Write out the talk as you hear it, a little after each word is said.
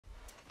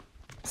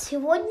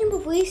Сегодня мы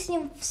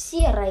выясним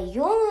все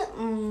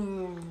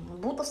районы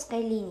Бутовской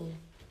линии.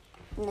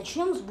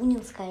 Начнем с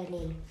Бунинской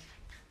аллеи.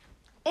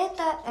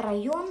 Это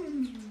район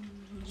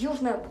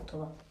Южная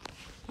Бутово,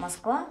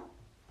 Москва.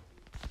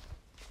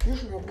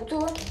 Южная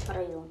Бутово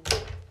район.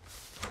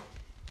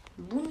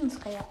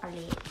 Бунинская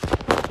аллея.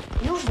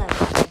 Южная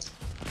Бутово.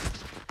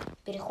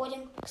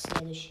 Переходим к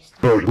следующей станции.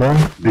 Осторожно,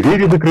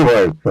 двери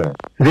закрываются.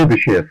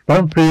 Следующая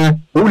станция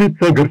 –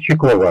 улица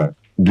Горчакова.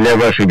 Для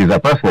вашей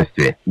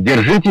безопасности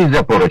держитесь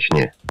за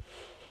поручни.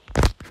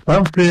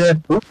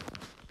 Станция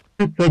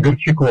улица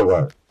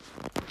Горчакова.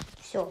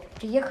 Все,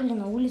 приехали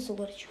на улицу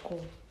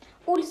Горчакова.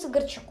 Улица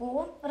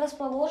Горчакова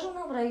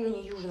расположена в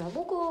районе Южная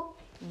Бутово,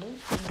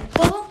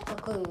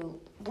 как и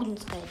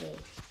Бунинская аллея.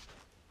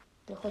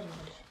 Переходим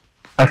дальше.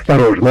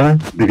 Осторожно,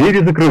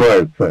 двери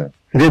закрываются.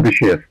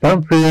 Следующая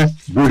станция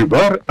 –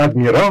 бульвар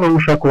адмирала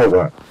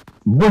Ушакова.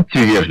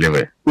 Будьте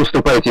вежливы,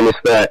 уступайте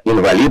места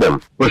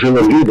инвалидам,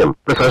 пожилым людям,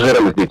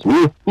 пассажирам с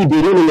детьми и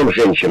беременным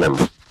женщинам.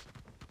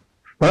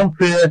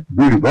 Станция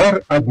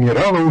бульвар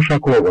адмирала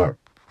Ушакова.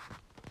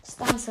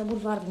 Станция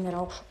бульвар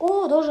адмирала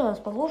Ушакова тоже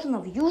расположена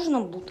в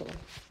Южном Бутово.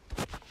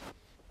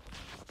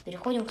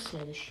 Переходим к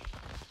следующей.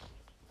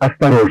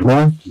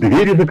 Осторожно,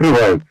 двери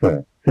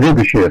закрываются.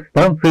 Следующая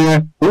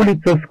станция –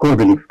 улица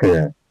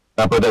Скобелевская.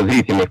 О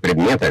подозрительных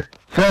предметах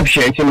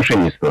сообщайте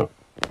машинисту.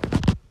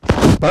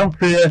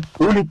 Станция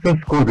улица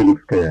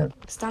Скобелевская.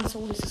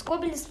 Станция улица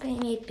Скобелевская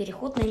имеет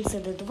переход на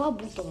МЦД-2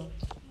 Бутово.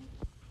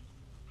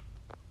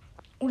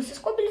 Улица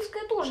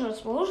Скобелевская тоже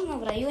расположена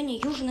в районе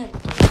Южной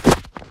Бутово.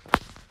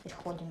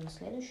 Переходим на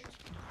следующую.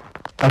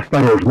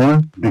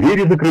 Осторожно,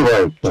 двери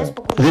закрываются.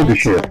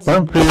 Следующая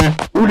станция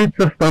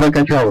улица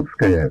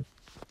Старокачаловская.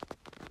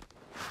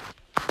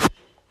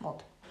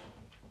 Вот.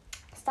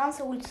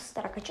 Станция улица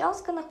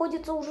Старокачаловская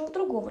находится уже в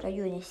другом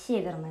районе,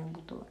 Северная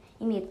Бутово.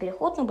 Имеет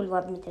переход на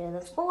бульвар Дмитрия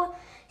Донского,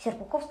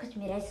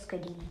 Серпуховско-Тимирязевской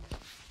линии.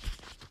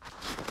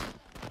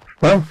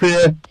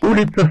 Станция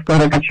улица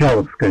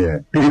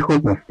Старокачаловская.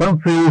 Переход на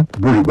станцию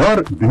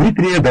бульвар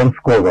Дмитрия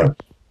Донского.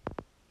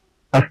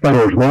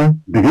 Осторожно,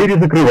 двери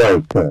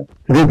закрываются.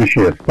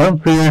 Следующая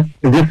станция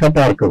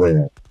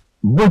Лесопарковая.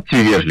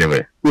 Будьте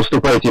вежливы,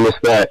 уступайте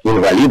места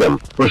инвалидам,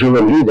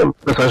 пожилым людям,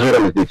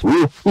 пассажирам с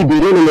детьми и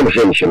беременным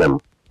женщинам.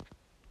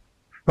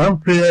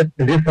 Станция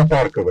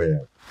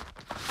Лесопарковая.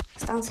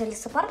 Станция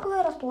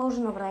Лесопарковая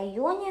расположена в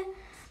районе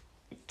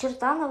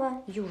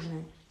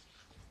Чертаново-Южная.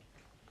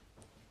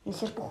 На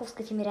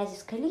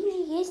Серпуховско-Тимирязевской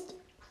линии есть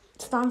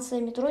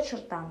станция метро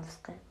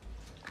Чертановская.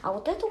 А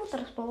вот это вот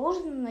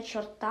расположено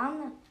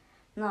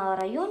на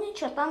районе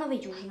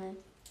Чертаново-Южная.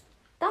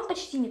 Там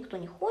почти никто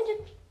не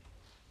ходит.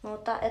 Но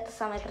это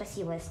самая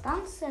красивая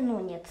станция. Ну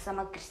нет,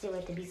 самая красивая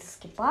это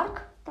Битцевский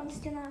парк, там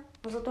стена.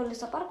 Но зато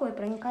Лесопарковая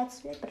проникает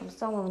свет прям с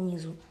самого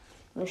низу.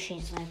 Вообще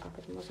не знаю, как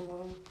это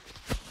называем.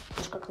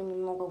 Может, как-то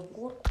немного в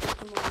горку.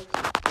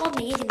 Ладно,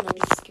 едем на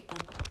Битцевский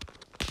парк.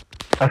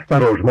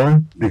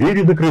 Осторожно,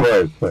 двери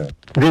закрываются.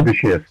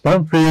 Следующая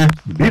станция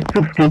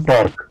Битцевский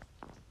парк.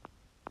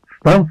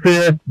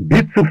 Станция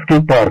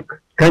Битцевский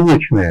парк.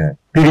 Конечная.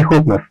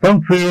 Переход на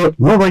станцию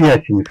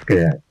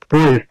Новоясеневская.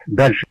 Поезд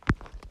дальше.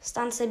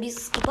 Станция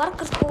Битцевский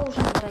парк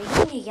расположена в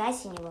районе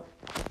Ясенева.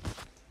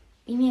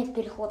 Имеет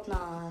переход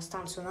на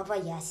станцию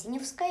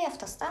Новоясеневская,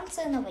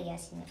 автостанция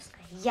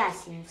Новоясеневская.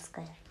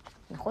 Ясеневская.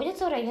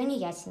 Находится в районе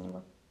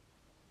Ясенева.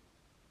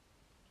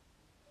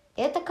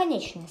 Это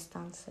конечная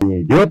станция.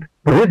 Идет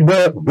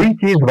просьба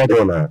выйти из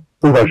вагона.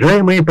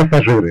 Уважаемые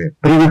пассажиры,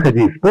 при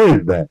выходе из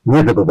поезда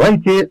не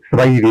забывайте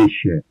свои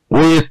вещи.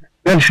 Поезд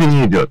дальше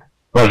не идет.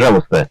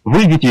 Пожалуйста,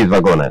 выйдите из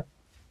вагона.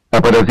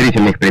 О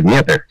подозрительных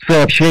предметах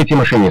сообщайте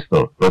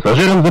машинисту.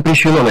 Пассажирам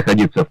запрещено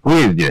находиться в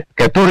поезде,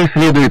 который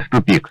следует в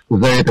тупик.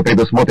 За это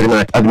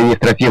предусмотрена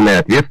административная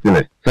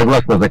ответственность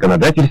согласно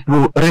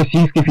законодательству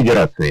Российской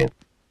Федерации.